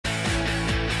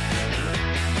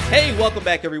Hey, welcome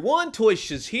back everyone,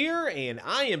 Toyshiz here, and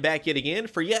I am back yet again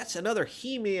for yet another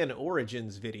He-Man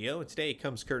Origins video. And today it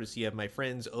comes courtesy of my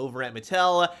friends over at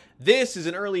Mattel. This is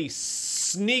an early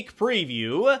sneak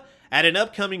preview at an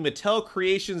upcoming Mattel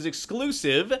Creations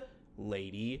exclusive,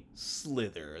 Lady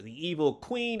Slither, the evil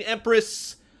Queen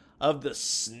Empress of the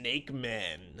Snake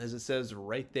Men, as it says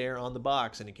right there on the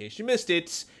box. And in case you missed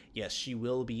it, yes, she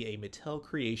will be a Mattel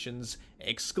Creations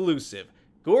exclusive.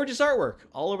 Gorgeous artwork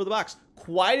all over the box.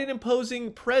 Quite an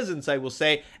imposing presence, I will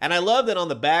say. And I love that on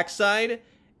the back side,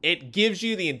 it gives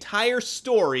you the entire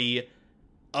story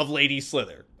of Lady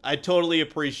Slither. I totally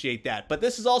appreciate that. But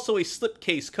this is also a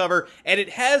slipcase cover, and it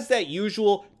has that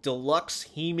usual deluxe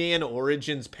He-Man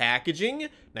Origins packaging.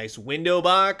 Nice window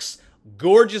box.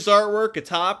 Gorgeous artwork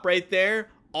atop right there.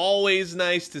 Always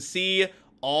nice to see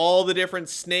all the different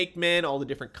Snake Men, all the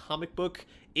different comic book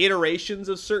iterations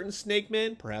of certain Snake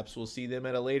Men. Perhaps we'll see them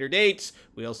at a later date.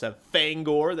 We also have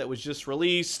Fangor that was just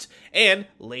released, and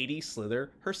Lady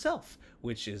Slither herself,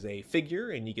 which is a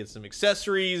figure, and you get some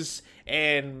accessories.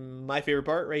 And my favorite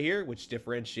part right here, which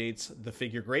differentiates the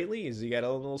figure greatly, is you got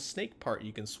a little snake part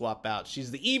you can swap out. She's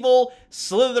the evil,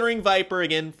 slithering viper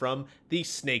again from the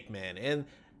Snake Man, and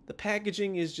the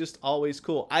packaging is just always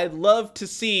cool. I'd love to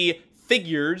see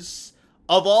figures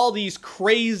of all these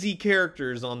crazy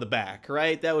characters on the back,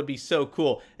 right? That would be so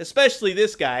cool. Especially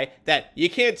this guy that you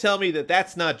can't tell me that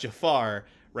that's not Jafar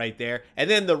right there. And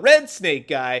then the red snake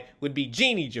guy would be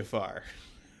Genie Jafar.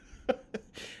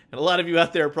 And a lot of you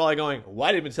out there are probably going,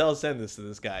 why did Mattel send this to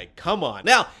this guy? Come on.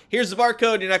 Now, here's the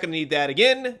barcode. You're not going to need that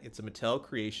again. It's a Mattel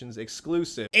Creations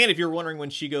exclusive. And if you're wondering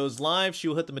when she goes live, she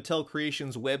will hit the Mattel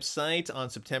Creations website on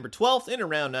September 12th in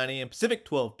around 9 a.m. Pacific,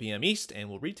 12 p.m. East, and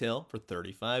will retail for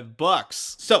 $35.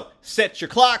 So, set your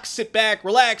clock, sit back,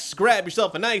 relax, grab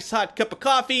yourself a nice hot cup of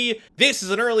coffee. This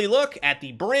is an early look at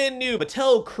the brand new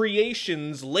Mattel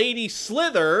Creations Lady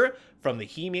Slither from the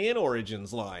He-Man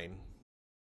Origins line.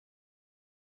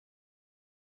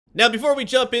 Now, before we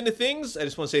jump into things, I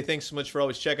just want to say thanks so much for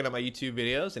always checking out my YouTube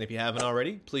videos. And if you haven't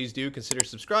already, please do consider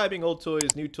subscribing. Old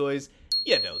toys, new toys,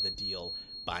 you know the deal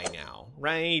by now,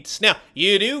 right? Now,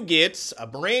 you do get a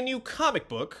brand new comic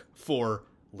book for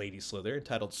Lady Slither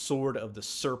entitled Sword of the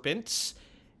Serpent.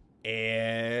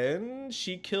 And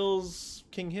she kills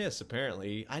King Hiss,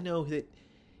 apparently. I know that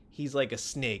he's like a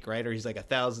snake, right? Or he's like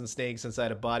 1,000 snakes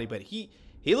inside a body, but he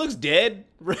looks dead,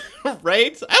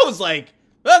 right? I was like,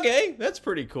 okay, that's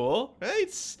pretty cool,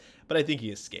 right? But I think he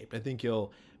escaped. I think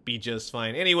he'll be just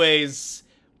fine. Anyways,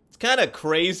 it's kind of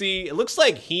crazy. It looks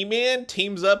like He-Man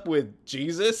teams up with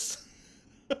Jesus.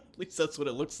 At least that's what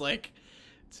it looks like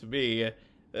to me.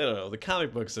 I don't know. The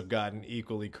comic books have gotten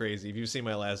equally crazy if you've seen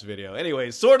my last video.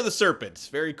 Anyways, Sword of the Serpent.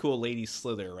 Very cool Lady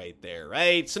Slither right there,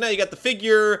 right? So now you got the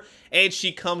figure, and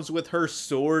she comes with her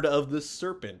Sword of the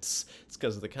Serpent. It's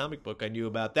because of the comic book I knew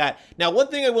about that. Now, one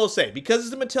thing I will say, because it's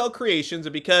the Mattel Creations,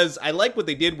 and because I like what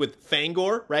they did with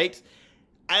Fangor, right?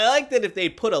 I like that if they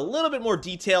put a little bit more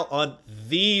detail on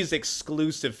these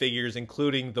exclusive figures,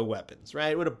 including the weapons,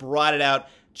 right? It would have brought it out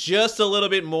just a little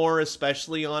bit more,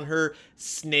 especially on her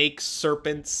snake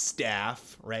serpent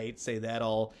staff, right? Say that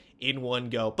all in one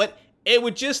go. But it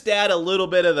would just add a little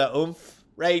bit of the oomph,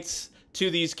 right, to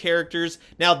these characters.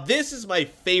 Now, this is my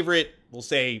favorite, we'll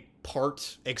say,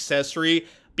 part accessory,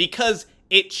 because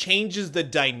it changes the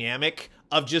dynamic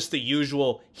of just the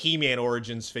usual He-Man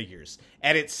Origins figures.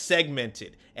 And it's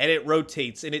segmented, and it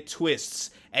rotates, and it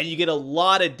twists, and you get a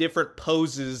lot of different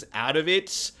poses out of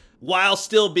it, while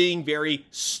still being very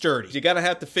sturdy. You gotta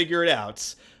have to figure it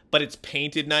out, but it's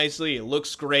painted nicely, it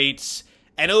looks great,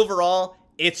 and overall,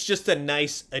 it's just a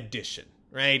nice addition,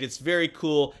 right? It's very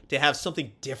cool to have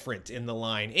something different in the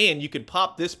line, and you can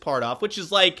pop this part off, which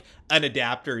is like an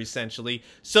adapter, essentially.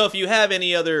 So if you have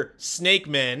any other Snake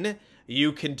Men,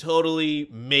 you can totally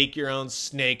make your own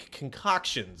snake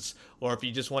concoctions, or if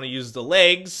you just want to use the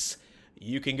legs,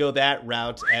 you can go that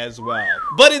route as well.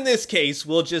 But in this case,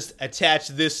 we'll just attach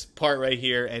this part right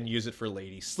here and use it for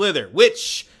Lady Slither,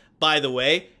 which, by the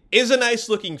way, is a nice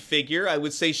looking figure. I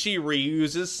would say she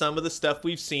reuses some of the stuff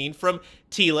we've seen from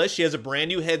Teela. She has a brand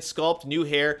new head sculpt, new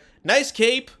hair, nice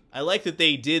cape. I like that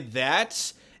they did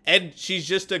that. And she's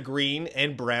just a green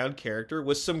and brown character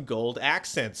with some gold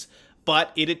accents.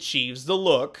 But it achieves the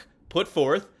look put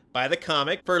forth by the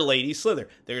comic for Lady Slither.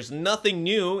 There's nothing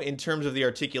new in terms of the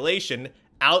articulation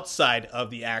outside of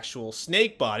the actual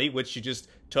snake body, which you just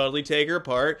totally take her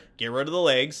apart, get rid of the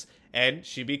legs, and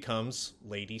she becomes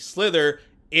Lady Slither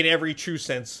in every true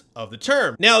sense of the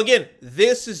term. Now again,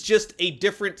 this is just a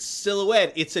different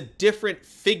silhouette. It's a different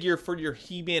figure for your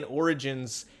He-Man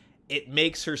Origins. It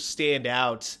makes her stand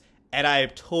out And I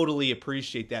totally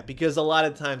appreciate that because a lot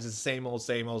of times it's same old,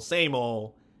 same old, same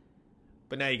old.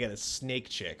 But now you got a snake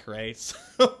chick, right?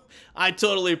 So I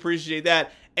totally appreciate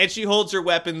that. And she holds her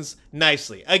weapons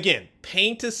nicely. Again,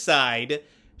 paint aside,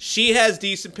 she has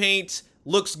decent paint,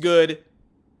 looks good.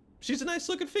 She's a nice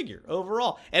looking figure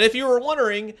overall. And if you were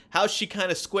wondering how she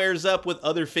kind of squares up with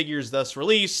other figures thus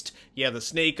released, you have the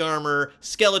snake armor,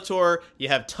 Skeletor, you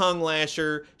have Tongue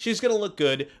Lasher. She's going to look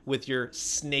good with your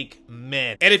snake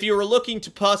men. And if you were looking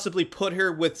to possibly put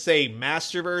her with, say,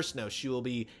 Masterverse, no, she will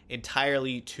be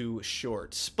entirely too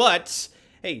short. But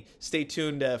hey, stay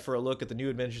tuned for a look at the new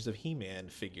Adventures of He-Man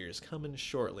figures coming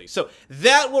shortly. So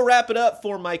that will wrap it up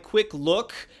for my quick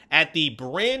look at the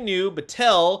brand new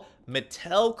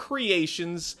Mattel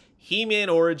Creations He-Man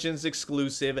Origins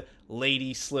exclusive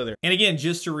Lady Slither. And again,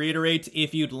 just to reiterate,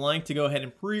 if you'd like to go ahead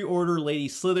and pre-order Lady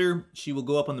Slither, she will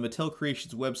go up on the Mattel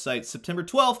Creations website September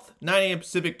 12th, 9 a.m.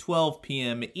 Pacific, 12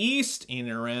 p.m. East, in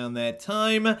and around that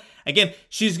time. Again,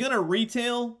 she's going to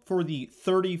retail for the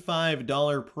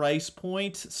 $35 price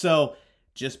point, so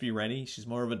just be ready. She's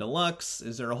more of a deluxe.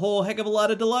 Is there a whole heck of a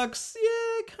lot of deluxe?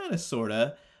 Yeah, kind of, sort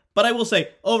of. But I will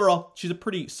say, overall, she's a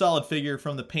pretty solid figure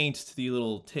from the paint to the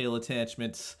little tail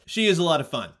attachments. She is a lot of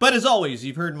fun. But as always,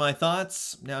 you've heard my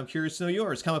thoughts. Now I'm curious to know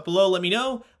yours. Comment below, let me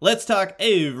know. Let's talk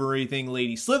everything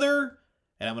Lady Slither.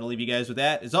 And I'm going to leave you guys with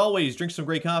that. As always, drink some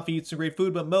great coffee, eat some great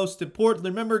food, but most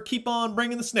importantly, remember, keep on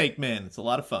bringing the snake men. It's a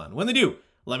lot of fun. When they do,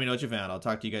 let me know what you found. I'll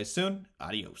talk to you guys soon.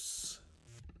 Adios.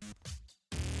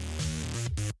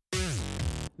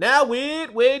 Now,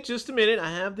 wait just a minute. I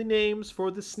have the names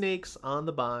for the snakes on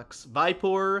the box.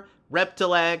 Viper,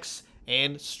 Reptilax,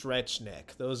 and Stretch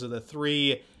Neck. Those are the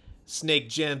three snake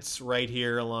gents right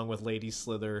here, along with Lady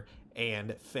Slither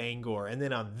and Fangor. And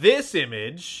then on this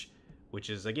image, which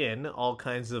is, again, all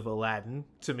kinds of Aladdin,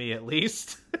 to me at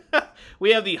least, we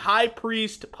have the High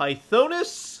Priest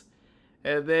Pythonus,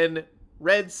 and then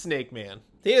Red Snake Man.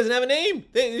 He doesn't have a name.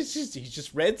 He's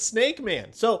just Red Snake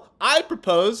Man. So I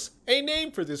propose a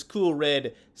name for this cool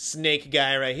red snake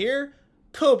guy right here.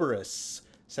 Cobrus.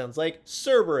 Sounds like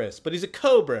Cerberus, but he's a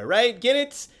cobra, right? Get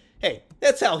it? Hey,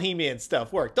 that's how He-Man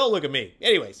stuff works. Don't look at me.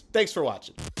 Anyways, thanks for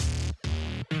watching.